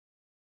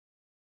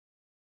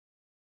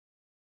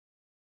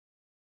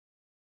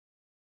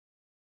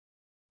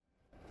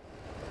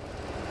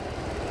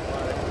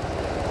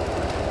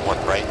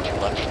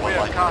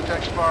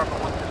contact spar from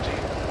 115.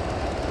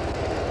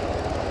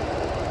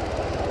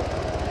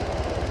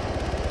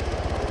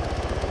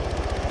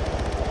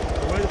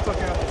 Way the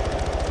fuck out.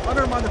 Oh,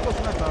 never mind, they're closer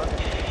than I thought.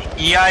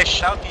 EI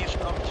southeast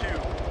of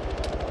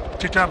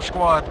 2. 2-time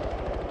squad.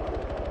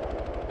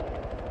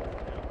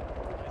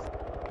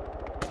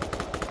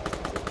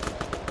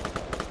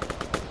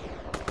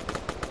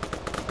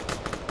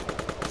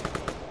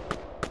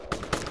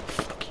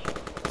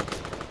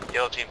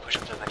 Yellow team, push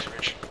up to the next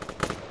ridge.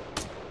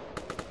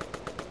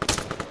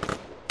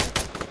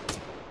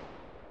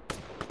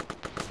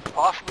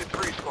 Possibly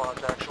 3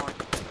 squads, actually.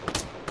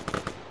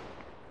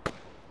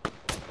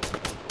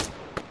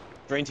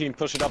 Green team,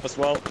 push it up as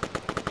well.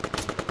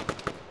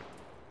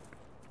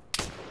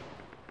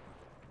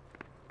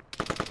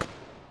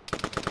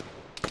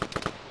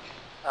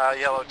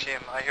 Yellow team,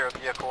 I hear a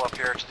vehicle up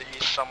here to the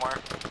east somewhere.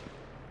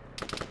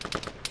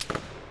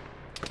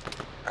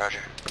 Roger.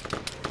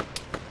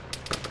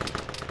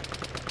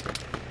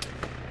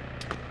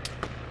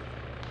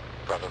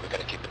 Bravo, we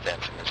gotta keep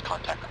advancing. There's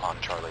contact on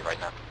Charlie right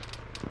now.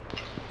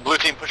 Blue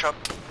team, push up.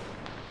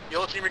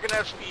 Yellow team, you're gonna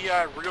have some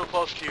EI real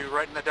close to you,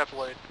 right in the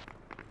defilade.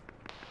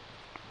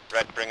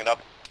 Red, bring it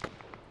up.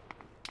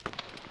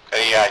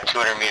 EI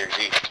 200 meters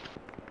east.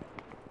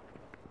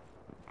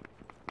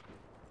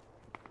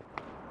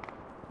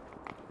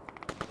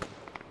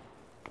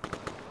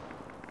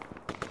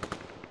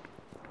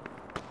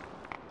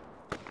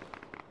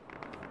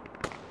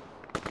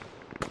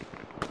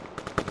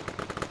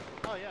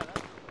 Oh yeah,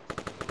 that's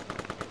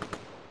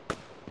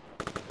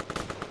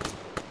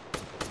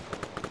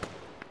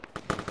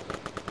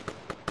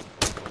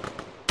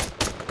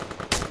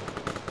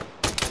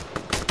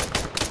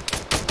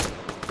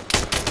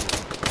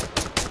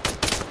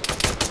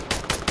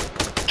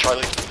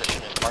Charlie's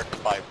position is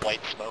marked by white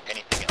smoke.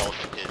 Anything else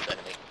is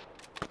enemy.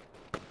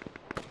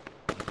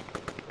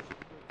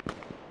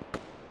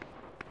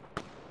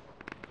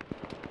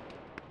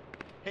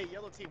 Hey,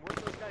 yellow team, work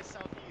those guys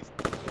southeast.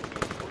 Blue team,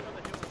 work on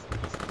the hills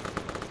east.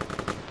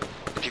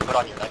 If you put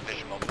on your night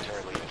vision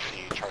momentarily, you'll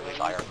see Charlie's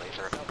IR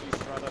laser.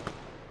 Southeast, rather.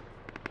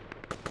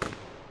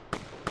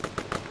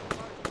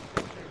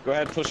 Go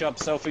ahead, push up,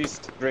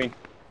 southeast, green.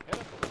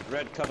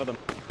 Red, cover them.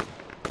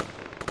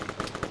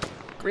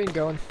 Green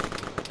going.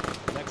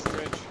 Next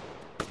ridge.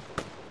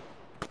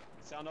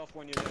 Sound off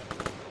when you're there.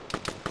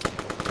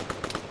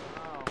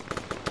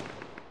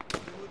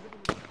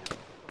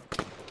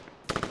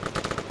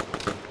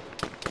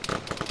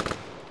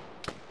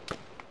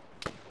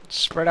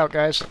 Spread out,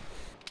 guys.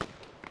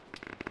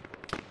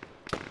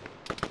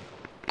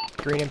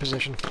 Green in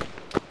position.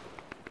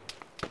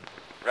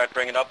 Red,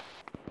 bring it up.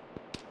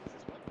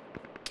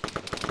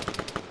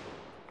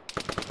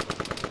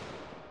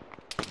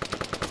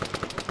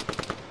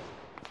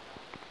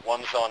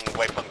 One's on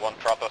waypoint 1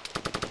 proper.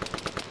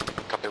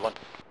 Copy 1.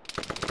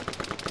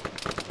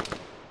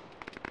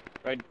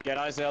 Right, get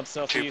eyes out,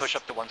 southeast. 2, push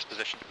up to 1's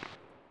position.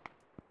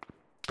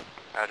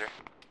 Roger. Is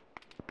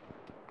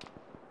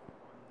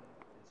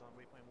on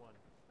waypoint 1.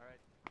 Alright.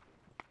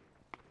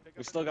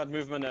 We still got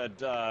movement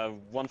at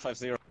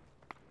 150.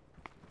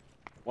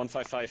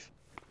 155.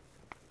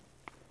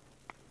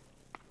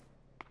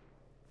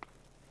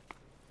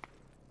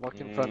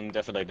 Locked in front.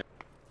 Definitely.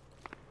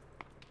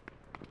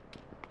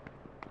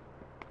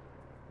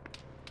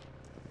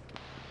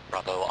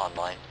 Bravo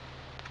online.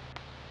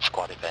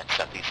 Squad advance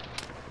southeast.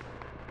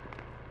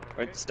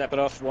 Right, step it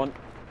off, 1.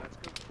 That's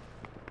good.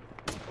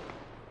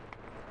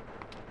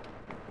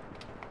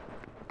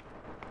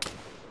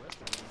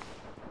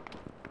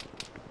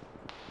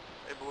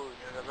 Hey, Blue, you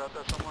guys out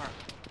there somewhere?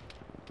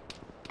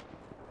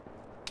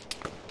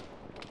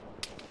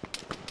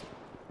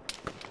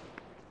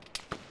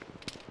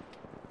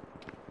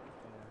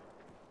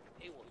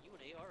 Hey, well, you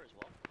an AR as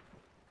well?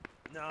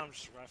 No, I'm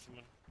just a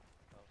rifleman.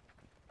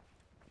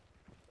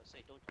 Let's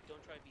say,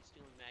 don't try to be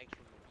stealing mags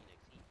from Phoenix.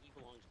 He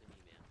belongs to me,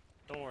 man.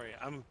 Don't worry,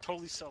 I'm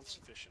totally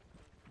self-sufficient.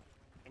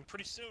 And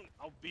pretty soon,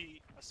 I'll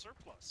be a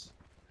surplus.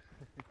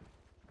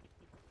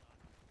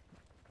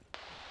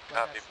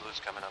 Copy, Blue's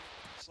coming up.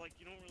 It's like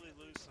you don't really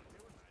lose something.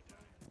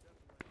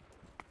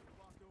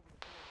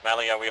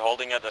 Mally, are we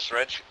holding at this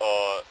ridge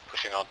or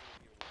pushing on?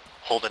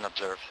 Hold and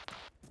observe.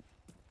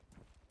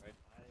 Right,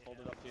 hold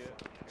it up here.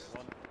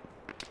 1.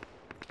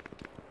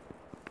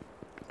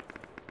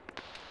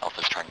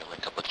 Alpha's trying to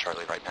link up with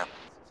Charlie right now.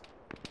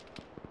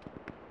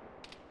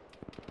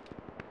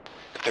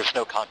 If there's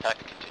no contact,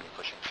 continue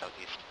pushing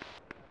southeast.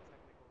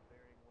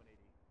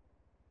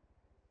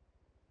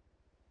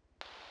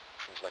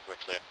 Seems like we're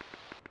clear.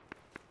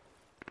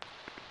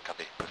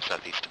 Copy. Move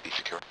southeast to be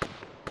secure.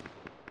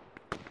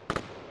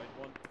 Right,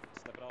 1.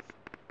 Step it off.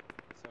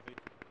 Southeast.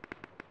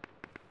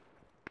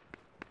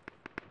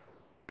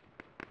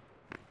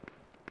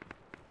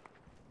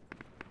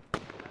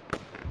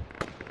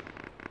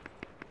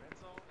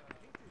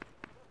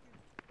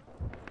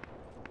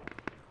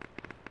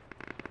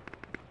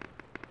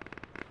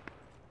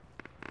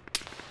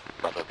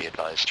 Bravo, be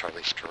advised,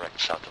 Charlie's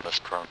direct south of us,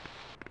 prone.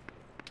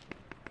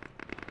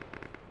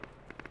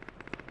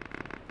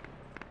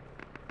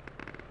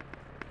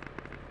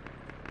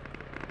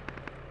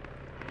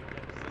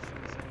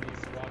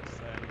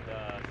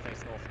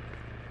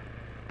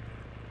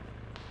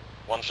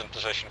 One's in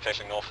position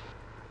facing north.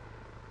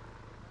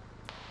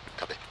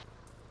 Copy.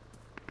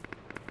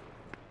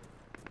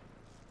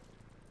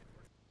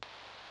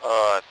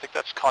 I think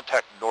that's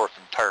contact north,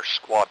 entire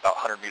squad about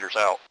 100 meters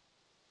out.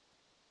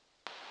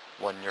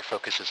 One, your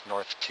focus is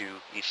north to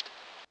east.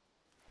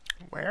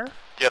 Where?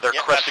 Yeah, they're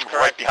cresting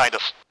right behind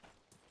us.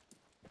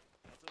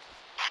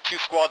 2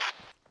 squads.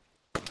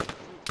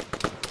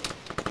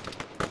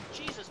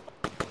 Jesus.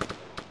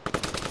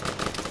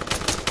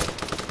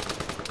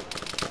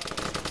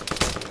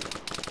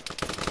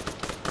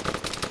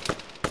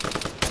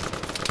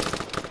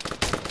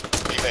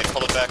 Teammate,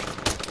 pull it back.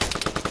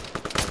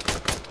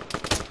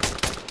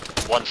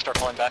 1, start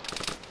pulling back.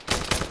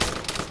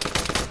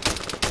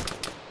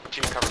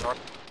 2, cover north.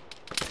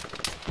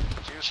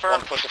 2's firm.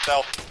 1, push it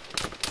south.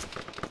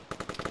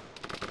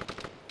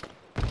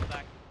 Pull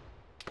back.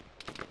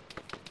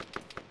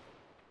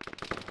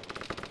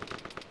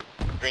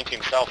 Green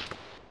team south.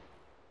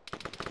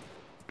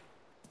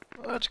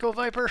 Let's go,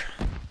 Viper.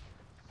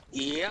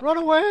 Yeah. Run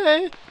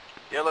away!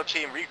 Yellow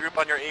team, regroup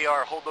on your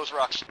AR. Hold those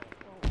rocks.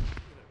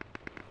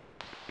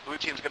 Blue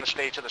team's gonna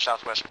stay to the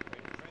southwest.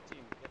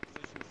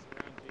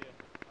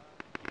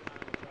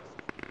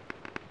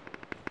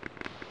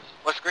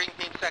 What's green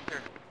team sector?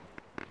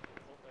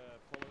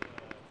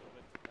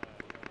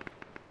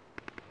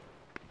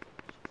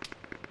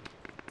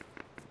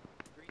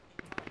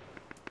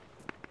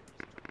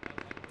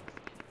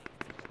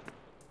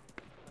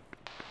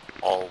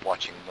 All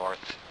watching north.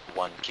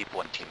 1, keep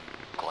 1 team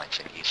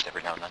glancing east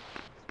every now and then.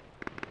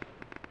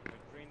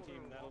 Green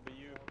team, that'll be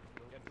you.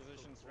 Get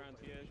positions around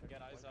here.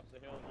 Get eyes up the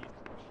hill east.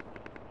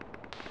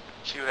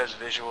 2 has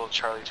visual,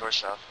 Charlie to our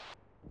south.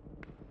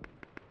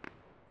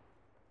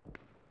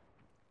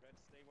 Red,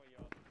 stay where you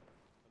are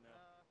for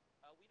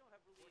now. We don't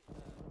have really.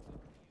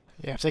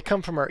 Yeah, if they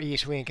come from our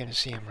east, we ain't gonna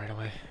see them right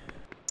away.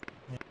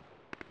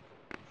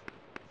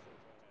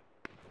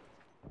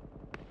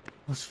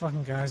 Those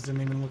fucking guys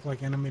didn't even look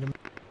like enemy to me.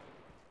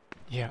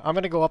 Yeah, I'm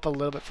gonna go up a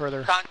little bit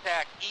further.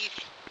 Contact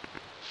east,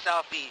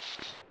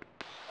 southeast.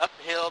 Up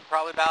the hill,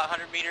 probably about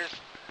 100 meters.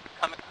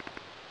 Coming,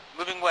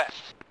 moving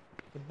west.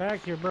 Get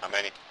back here, bro. How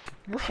many?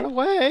 Run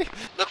away!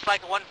 Looks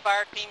like 1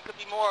 fire team, could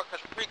be more,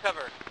 because we're 3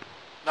 covered.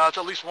 No, it's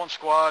at least 1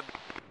 squad.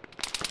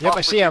 Yep,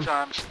 I see him.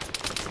 Times.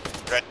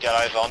 Red, got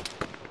eyes on.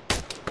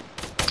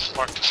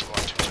 Mark the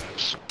squad 2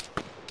 times.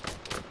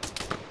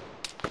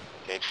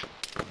 Gage.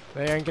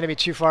 They aren't gonna be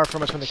too far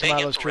from us when they come out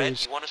of those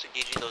trees. You want us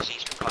engaging those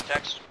eastern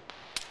contacts?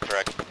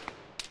 Correct.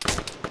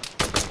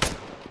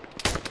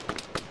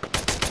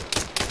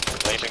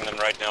 Blazing them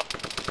right now.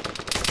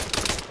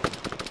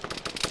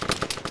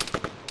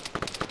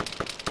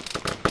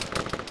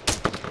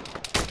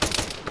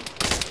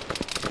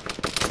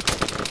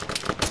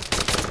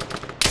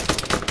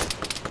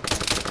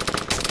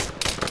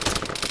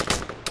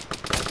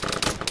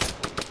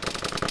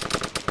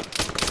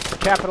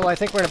 Capital, I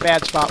think we're in a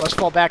bad spot. Let's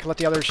fall back and let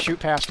the others shoot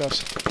past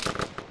us.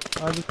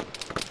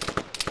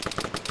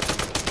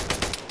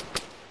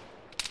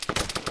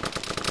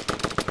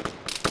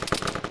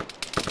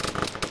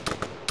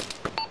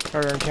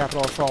 Carter and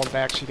Capital are falling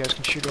back so you guys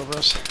can shoot over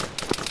us.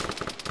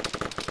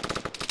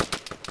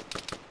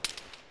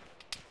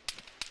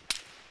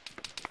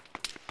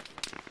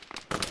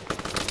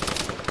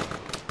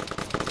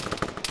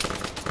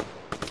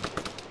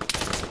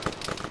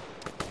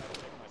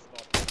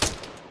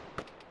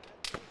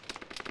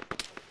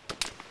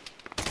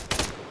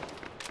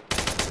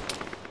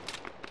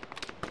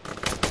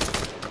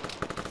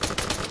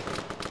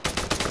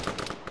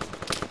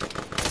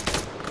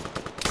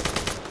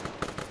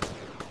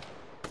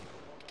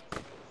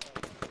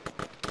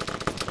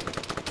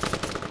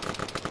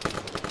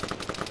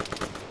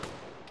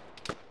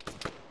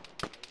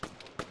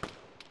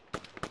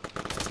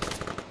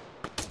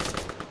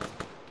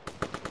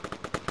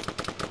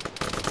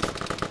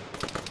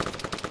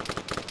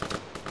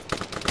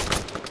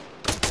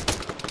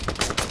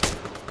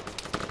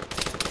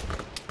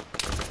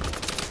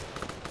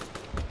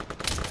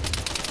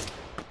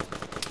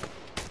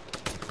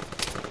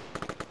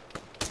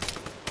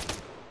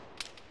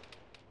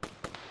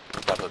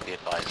 Be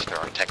advised, there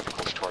are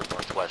technicals toward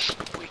northwest.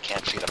 We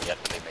can't see them yet,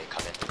 but they may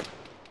come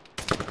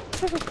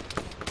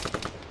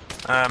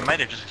in. Might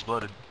have just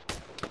exploded.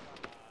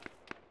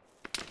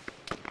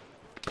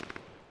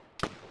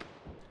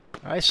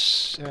 I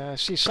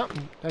see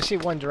something. I see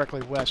one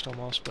directly west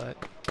almost, but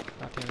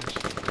not the others.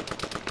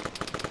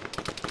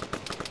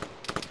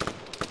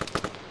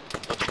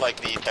 Looks like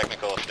the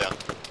technical is down.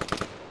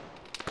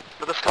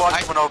 But the squad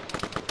went over.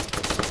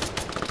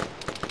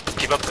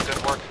 Keep up the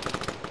good work.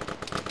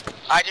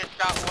 I just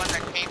shot one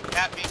that came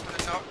at me from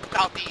the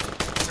southeast,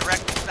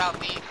 directly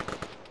southeast.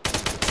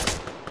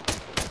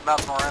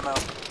 Not more ammo.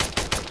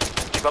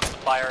 Keep up the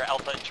fire.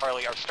 Alpha and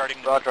Charlie are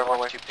starting to move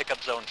to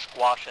pickup zone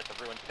squash at the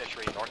ruined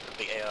fishery north of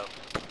the AO.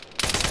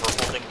 We're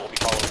holding, we'll be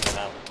following them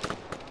out.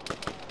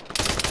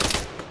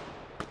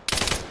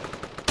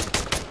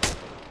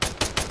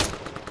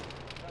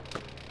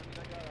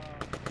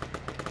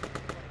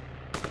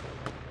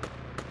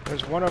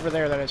 There's one over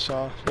there that I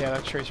saw. Yeah,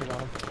 that tracer's on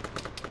him.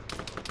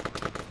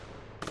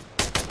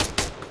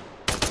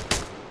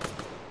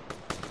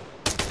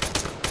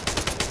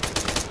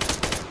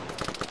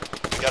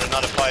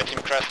 fire team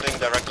cresting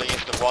directly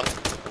east of 1.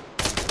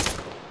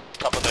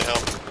 Top of the hill.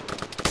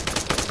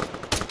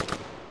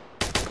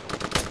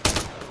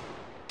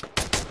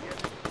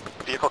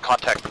 Vehicle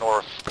contact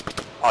north.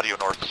 Audio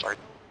north, sorry.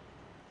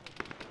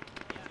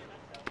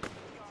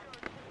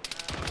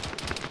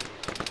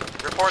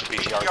 Report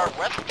BTR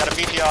west. Got a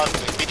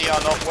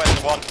BTR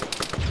northwest 1.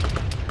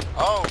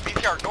 Oh,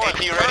 BTR north.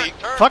 AT ready.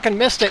 Turn. Fucking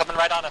missed it. Coming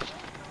right on us.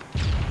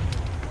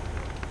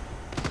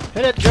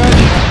 Hit it, Judge.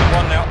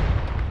 One now.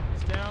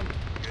 He's down.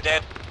 You're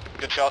dead.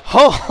 Good shot.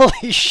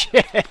 Holy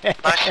shit. Nice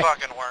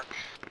fucking work.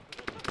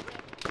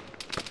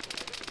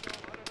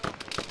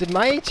 Did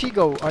my AT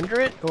go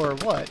under it, or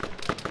what?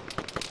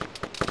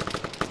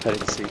 I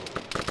didn't see.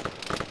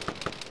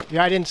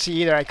 Yeah, I didn't see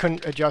either. I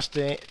couldn't adjust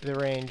the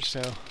range,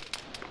 so...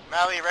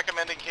 Mally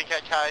recommending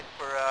KK Kai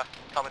for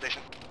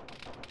accommodation.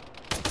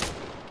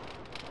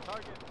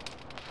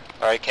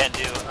 Alright, can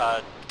do.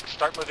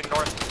 Start moving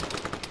north.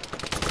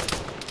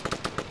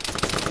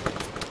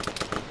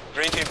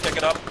 Green team, pick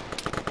it up.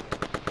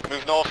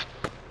 Move north.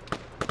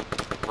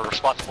 We're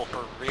responsible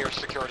for rear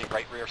security,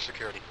 right rear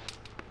security.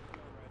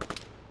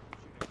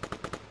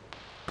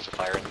 So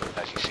fire and move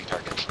as you see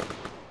targets.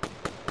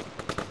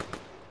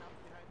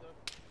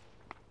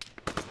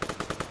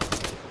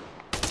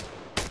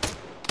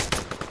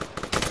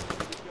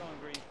 Keep going,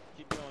 Green.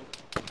 Keep going.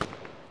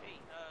 Hey,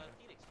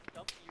 Phoenix,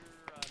 dump your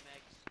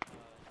mags.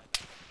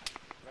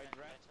 Right,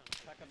 Rat.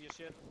 Pack up your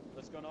shit.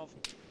 Let's go north.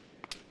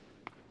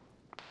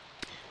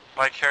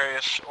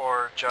 Vicarious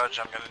or Judge,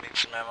 I'm gonna need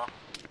some ammo.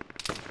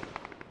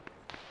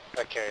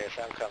 Vicarious,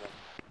 I'm coming.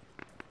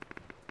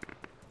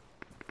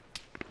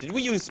 Did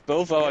we use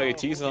both our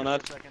ATs or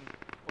not?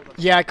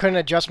 Yeah, I couldn't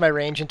adjust my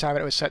range in time,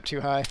 and it was set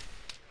too high.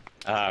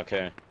 Ah,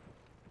 okay.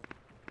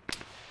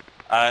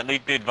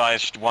 Lead be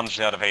advised, one's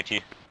out of AT.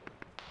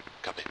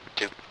 Copy.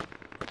 2.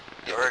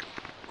 Yeah,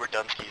 we're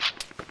done skis.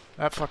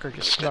 That fucker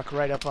just snuck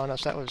right up on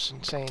us. That was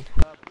insane.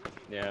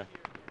 Yeah.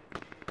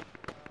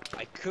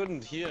 I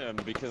couldn't hear him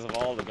because of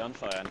all the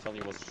gunfire until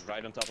he was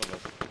right on top of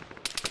us.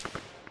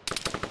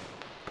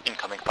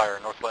 Incoming fire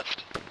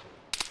northwest.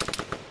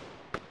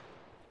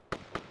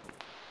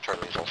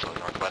 Charlie is also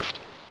northwest.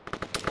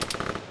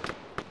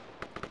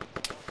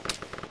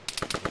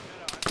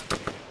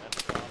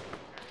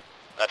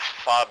 That's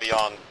far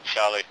beyond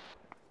Charlie.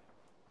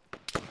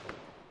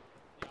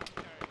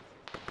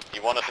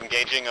 You want us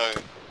engaging or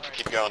to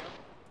keep going?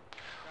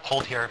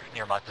 Hold here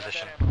near my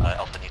position.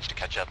 Alpha needs to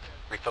catch up.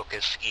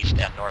 Refocus east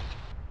and north.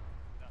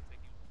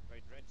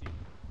 Right, red team,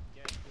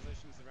 get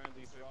positions around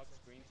these rocks.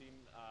 Green team,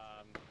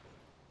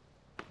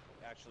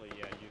 actually,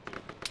 yeah, you do.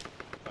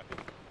 Fuck it.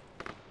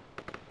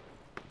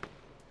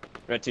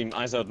 Red team,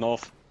 eyes out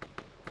north.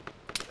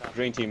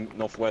 Green team,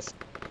 northwest.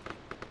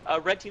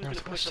 Red team's gonna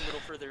push Northwest. a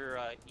little further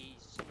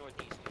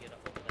northeast to get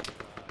up over that.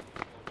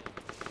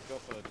 Go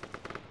for it.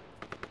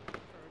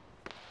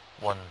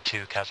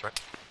 1-2, Casret.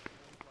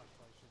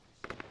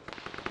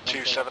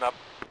 2-7 up.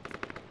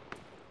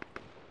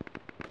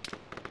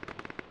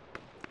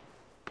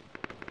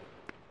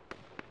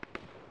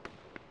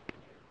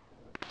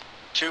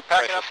 Two,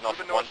 packing up,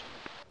 moving north.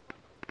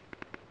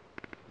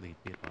 Lead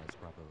be advised,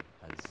 Bravo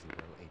has 0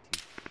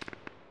 AT.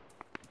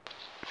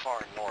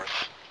 Far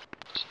north.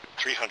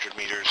 300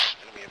 meters,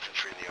 enemy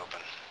infantry in the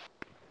open.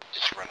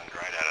 It's running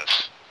right at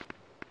us.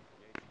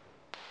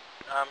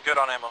 I'm good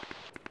on ammo.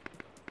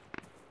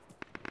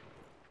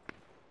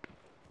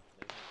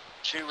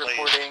 2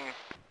 reporting.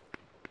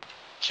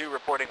 2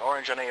 reporting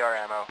orange on AR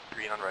ammo,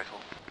 green on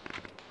rifle.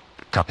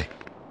 Copy.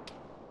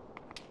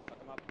 Fuck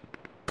him up.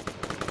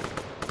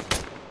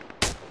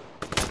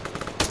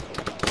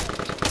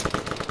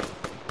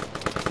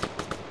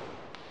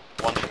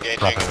 One's engaging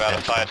Bravo, about a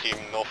yes. fire team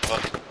north of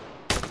us.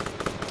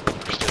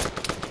 Understood.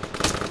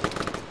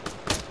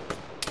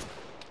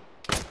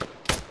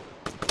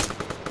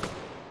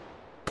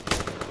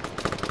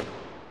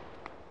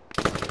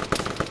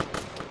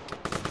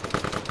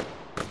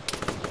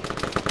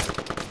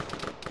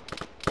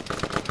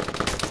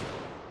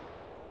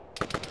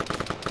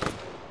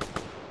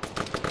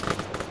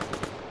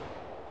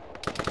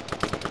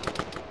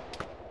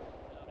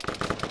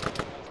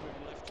 Guys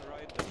moving left to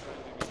right. They're trying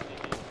to be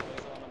sneaky.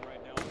 Eyes on them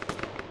right now.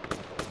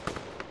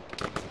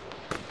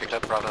 Picked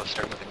up Bravo,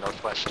 start moving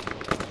northwest.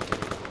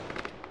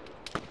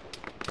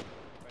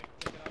 Right,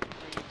 pick it up.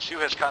 Green. 2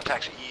 has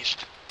contacts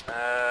east,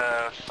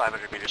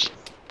 500 meters.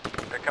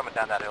 They're coming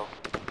down that hill.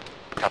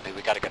 Copy,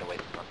 we gotta get away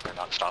from them. They're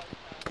non-stop.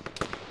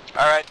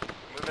 Alright,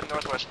 moving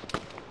northwest.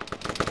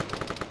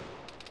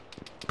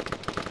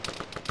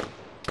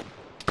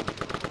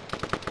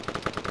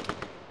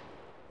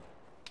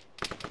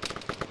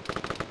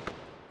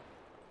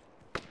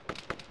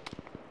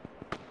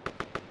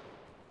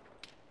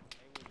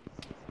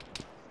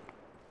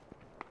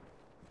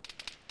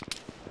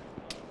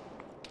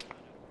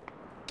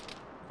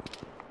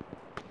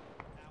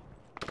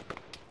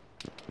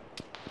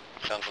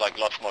 Sounds like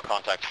lots more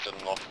contacts to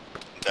the north.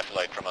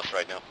 Defilade from us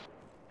right now.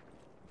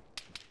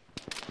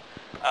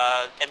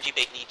 MG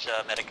bait needs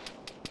a medic.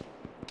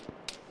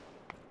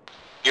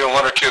 You in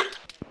 1 or 2?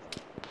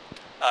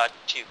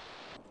 2.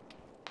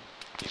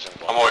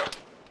 I'm aware.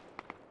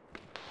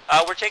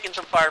 We're taking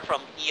some fire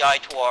from EI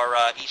to our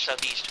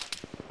east-southeast.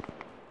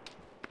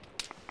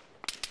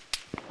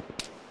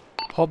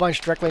 Whole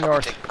bunch directly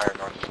north. Taking fire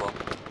north as well.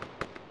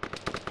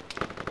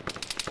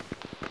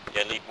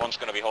 Yeah, lead 1's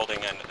going to be holding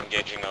and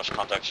engaging those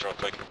contacts real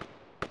quick.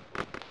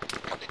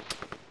 Copy.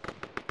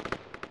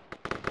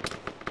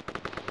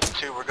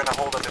 2, we're gonna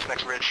hold on this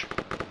next ridge.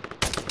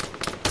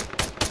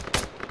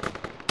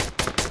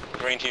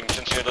 Green team,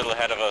 since you're a little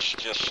ahead of us,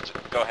 just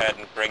go ahead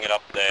and bring it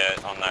up there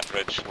on that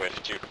ridge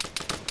with 2.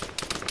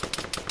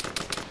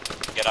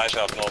 Get eyes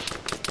out north.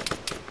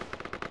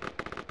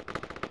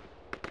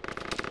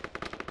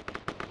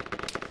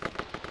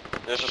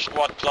 There's a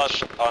squad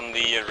plus on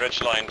the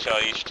ridge line to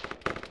our east.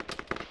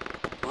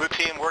 Blue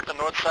team, work the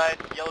north side.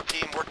 Yellow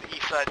team, work the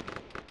east side.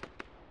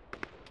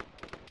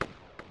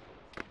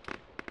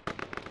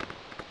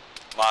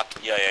 Mark,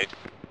 EI-8.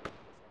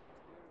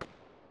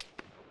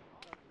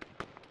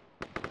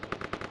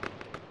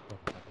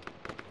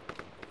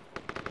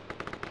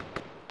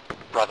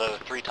 Bravo,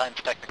 3 times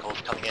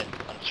technicals coming in,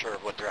 unsure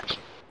of what direction.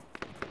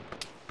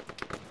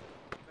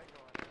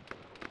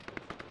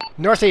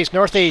 Northeast,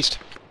 northeast.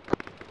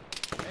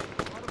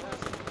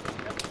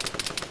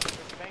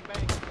 Bang,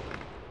 bang.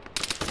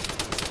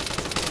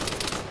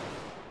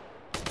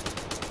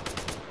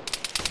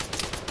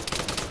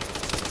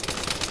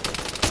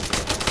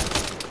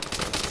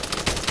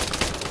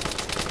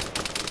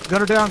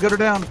 Gunner down, gunner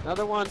down.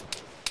 Another one.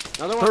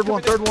 Another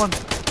one. Third one.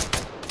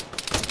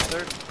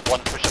 Third. 1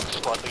 push up to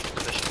squad lead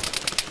position.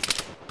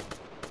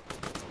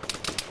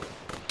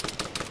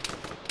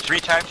 3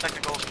 times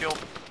technicals killed.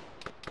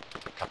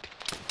 Copy.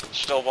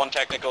 Still 1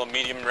 technical,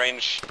 medium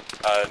range,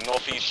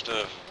 northeast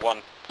of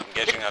 1.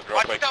 Engaging that real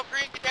quick. Watch out,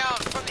 green, get down!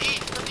 From the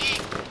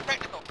east,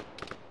 technical!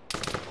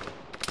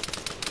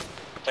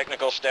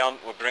 Technical's down,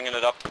 we're bringing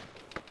it up.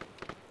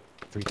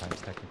 3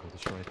 times technical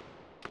destroyed.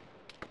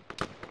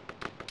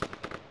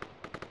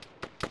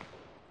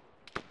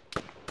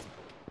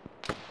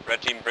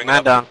 Red team, bring Man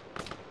it up. down.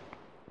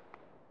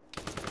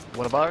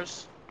 One of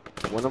ours?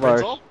 One of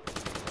ours.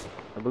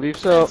 I believe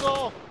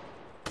so.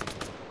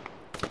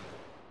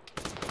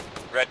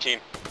 Red team.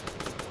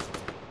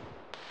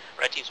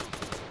 Red team's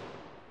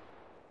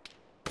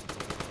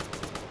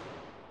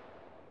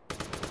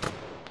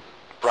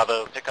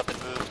Bravo, pick up and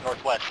move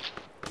northwest.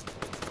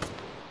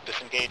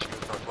 Disengage,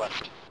 move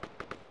northwest.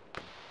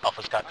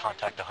 Alpha's got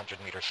contact 100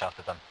 meters south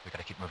of them. We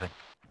gotta keep moving.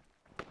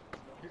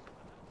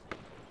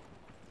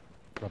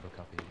 Bravo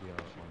copy. We are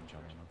orange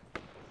on ammo.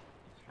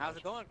 How's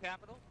it going,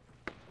 Capital?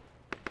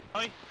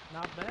 Hi.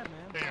 Not bad,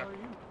 man. There. How are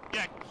you?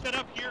 Yeah, set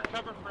up here,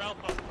 cover for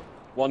Alpha.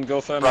 One go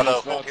family.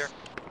 Bravo, hold here.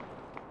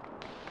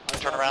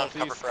 Turn around,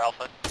 cover for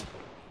Alpha.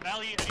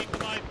 Valley, I need to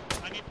mind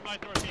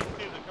northeast too.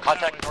 They're coming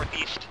Contact that way.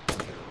 northeast.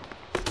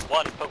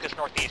 1, focus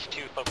northeast.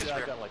 2, focus Yeah,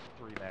 rear. I've got like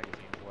 3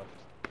 magazines left.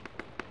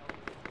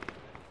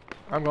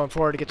 I'm going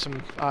forward to get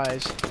some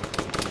eyes.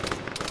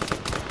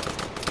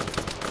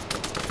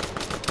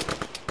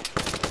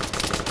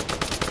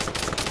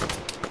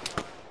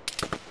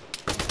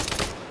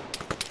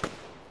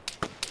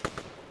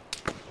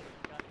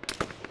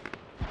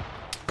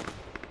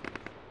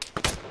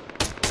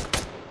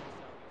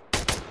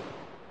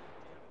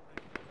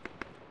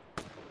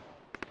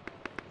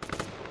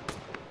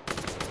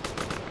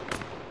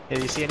 Hey,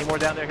 do you see any more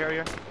down there,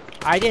 Harrier?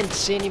 I didn't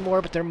see any more,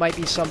 but there might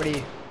be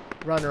somebody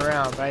running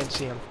around, but I didn't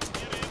see him.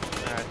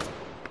 Alright.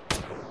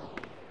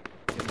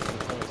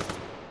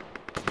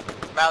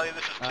 Mally,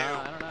 this is 2.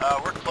 I don't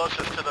know. We're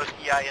closest to those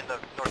EI in the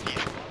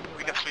northeast.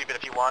 We can sweep it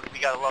if you want. We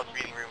got a lot of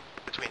breathing room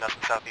between us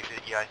and southeast of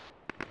EI. Yeah,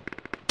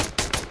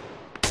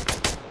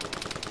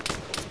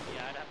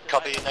 I'd have to...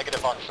 Copy,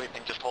 negative on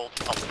sweeping, just hold.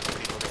 Alpha's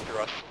going to be moving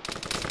through us.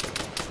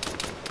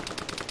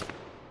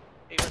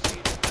 Hey, Rusty,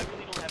 I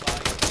really don't have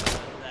eyes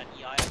on that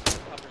EI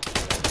covers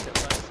the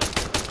rest.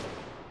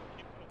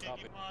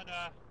 Keep on,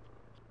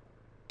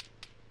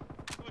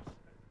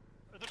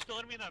 are there still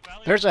enemy in that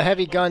valley? There's a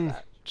heavy gun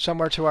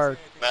somewhere to our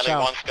Mally,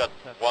 south. 1's got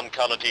 1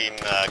 color team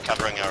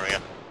covering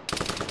area.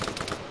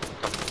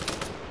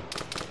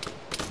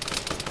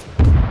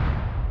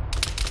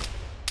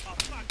 Oh,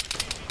 fuck.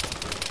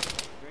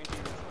 Green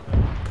team.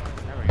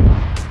 There we go.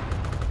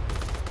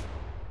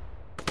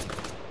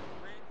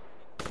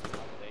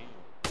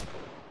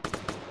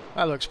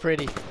 That looks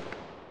pretty.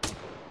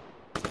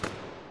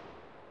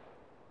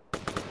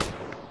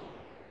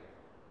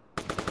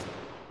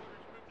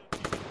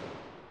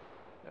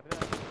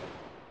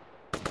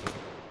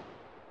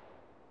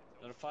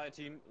 Another fire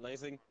team,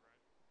 lasing.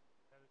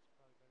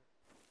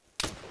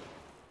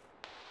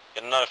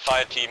 Get another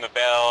fire team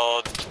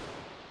about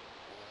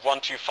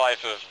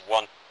 125 of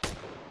 1.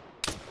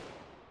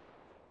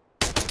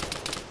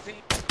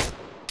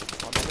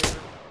 On the laser.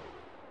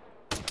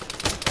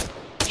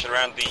 It's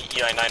around the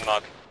EI-9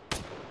 mark.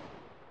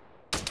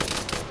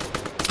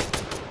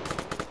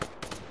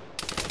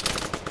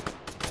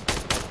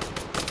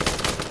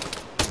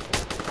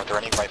 Are there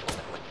any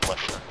riflemen with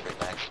less than 3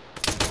 mags?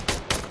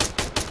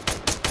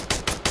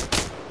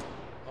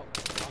 Oh,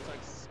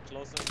 contacts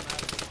closing now.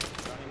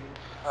 Running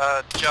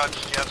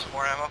Judge, do you have some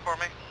more ammo for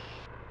me?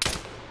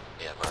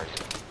 Yeah, I've already.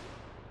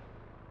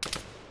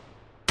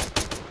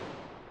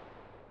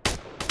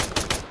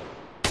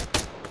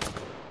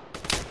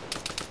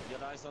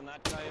 Get eyes on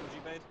that guy,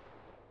 MG bait.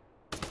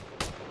 No.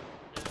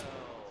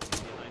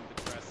 Behind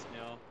the crest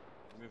now.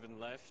 Moving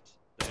left.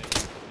 There,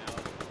 now.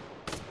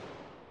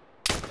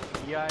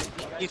 Yeah,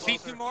 You see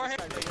two more here?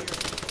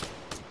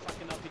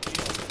 Fucking RPG.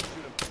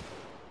 Shoot him.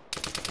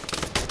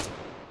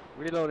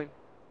 Reloading.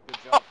 Good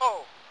job.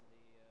 Oh!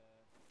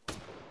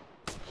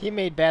 He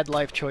made bad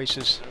life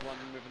choices. Anyone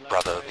moving left,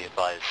 Bravo, right? be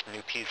advised.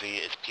 New PZ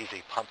is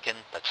PZ Pumpkin.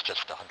 That's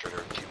just 100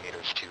 or 2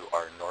 meters to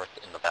our north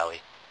in the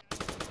valley.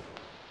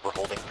 We're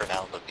holding for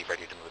now, but be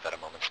ready to move at a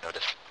moment's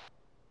notice.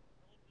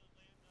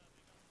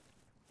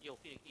 Yo,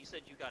 you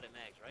said you got it,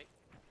 Mags, right?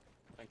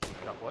 Thank you.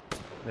 Got what?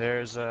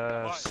 There's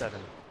 7.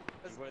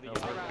 Where the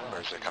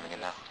Where's it coming in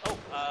now? Oh,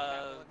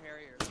 now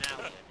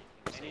then.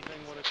 Anything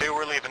would have 2,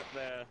 we're leaving.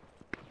 there,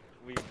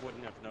 we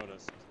wouldn't have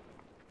noticed.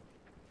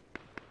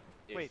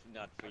 If Wait,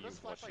 not for you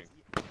watching.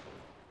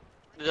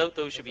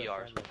 Those should be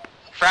ours.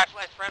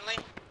 Flashlights friendly?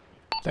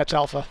 That's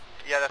Alpha.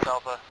 Yeah, that's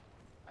Alpha.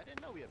 I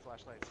didn't know we had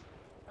flashlights.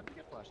 How did we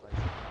get flashlights?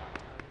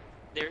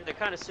 They're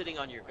kind of sitting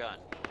on your gun.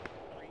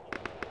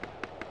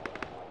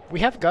 We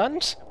have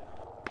guns?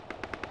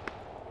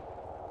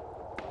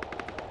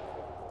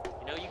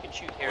 You know you can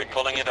shoot Are we Harrier.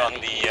 pulling it on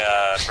the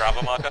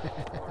Bravo marker?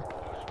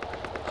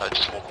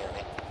 Just hold near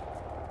me.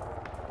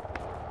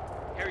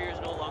 Harrier is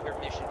no longer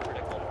mission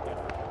critical.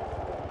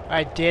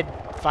 I did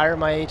fire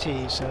my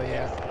AT, so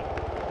yeah.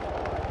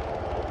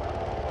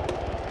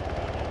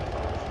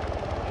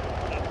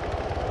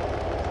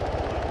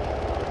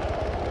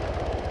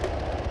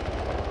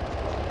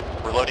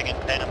 We're loading in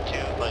Phantom 2,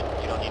 but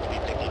you don't need to be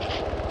picky, just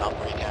mount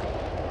where you can.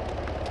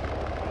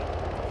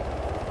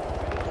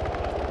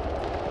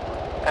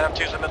 Phantom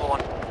 2's the middle one.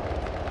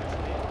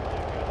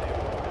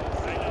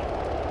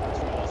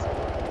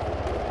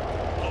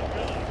 Oh,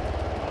 really?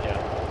 Yeah.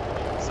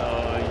 So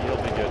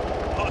you'll be good.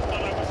 Oh, I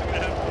thought I wasn't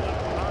gonna have to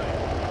leave behind.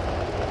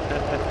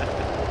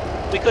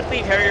 We could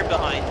leave Harrier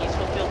behind. He's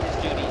fulfilled his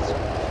duties.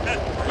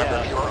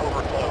 Remember, if you are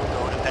overflow,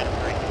 go to Phantom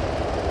 3.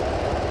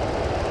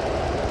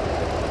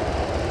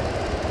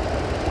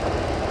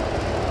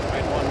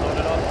 Right one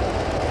loaded up.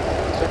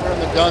 So we're in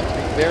the gun to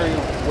be very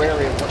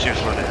wary of what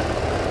Choose loaded.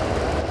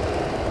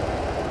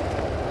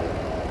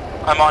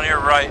 I'm on your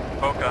right,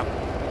 Boca.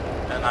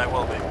 And I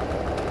will be.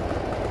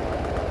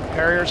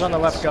 Harrier's on the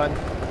left gun.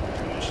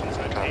 Missions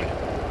I paid.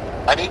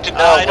 I need to know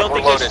I when don't we're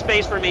think loaded. there's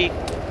space for me.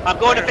 I'm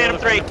going to Phantom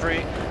 3.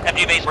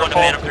 Empty base going to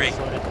Phantom 3.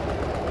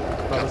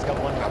 Bravo's got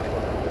one loaded.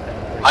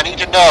 I need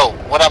to know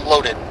when I'm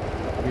loaded.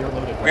 We are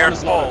loaded. We are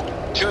full.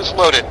 2 is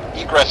loaded.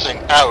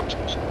 Egressing out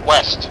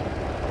west.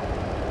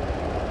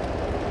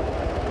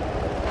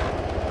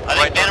 I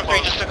think Phantom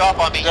 3 just took off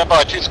on me. Stand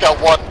by. 2's got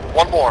one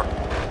more.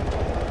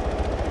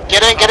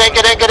 Get in, get in,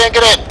 get in, get in,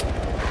 get in.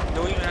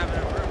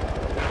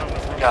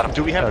 Got him.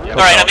 Do we have All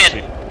right, I'm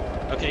in.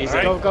 Okay, he's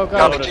Alright. in. Go, go, go.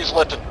 Copy, 2's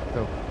lifting.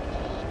 Go.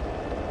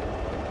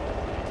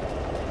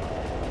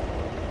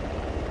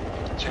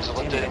 2's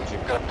lifting.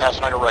 Gonna pass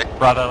on your right.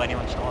 Bravo,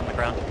 anyone still on the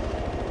ground?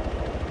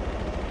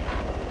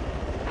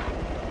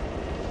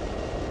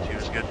 2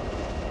 is good.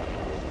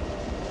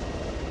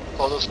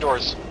 Close those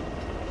doors.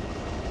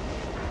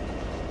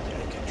 Yeah,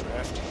 get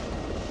drafty.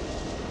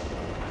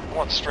 I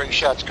want stray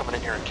shots coming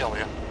in here and killing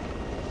you.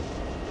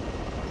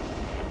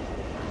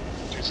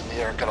 2's in the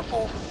air, got a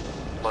full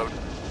load.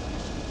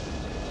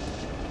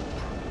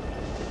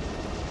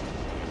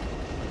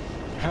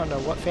 I don't know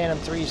what Phantom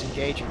 3 is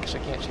engaging because I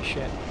can't see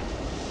shit.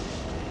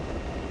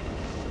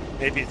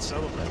 Maybe it's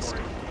celebratory.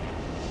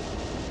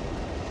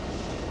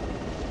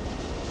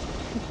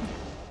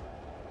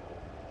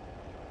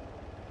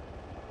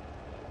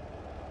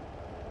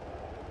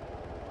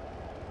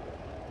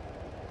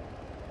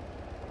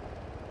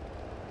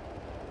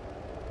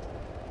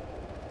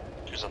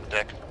 Two's on the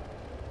deck.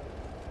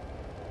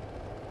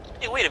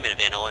 Hey, wait a minute,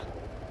 Van Owen.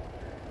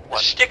 The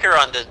sticker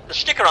on the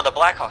sticker on the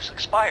Blackhawks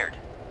expired.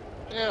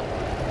 Yeah.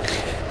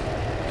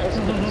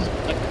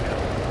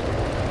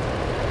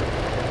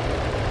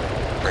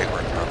 Great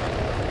work, Bravo.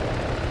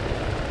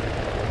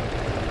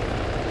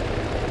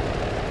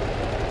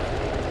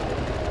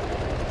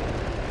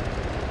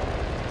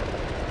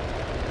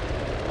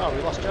 Oh,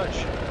 we lost Judge.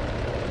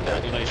 Yeah,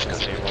 Nice just and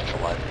goes stable. to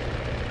the left.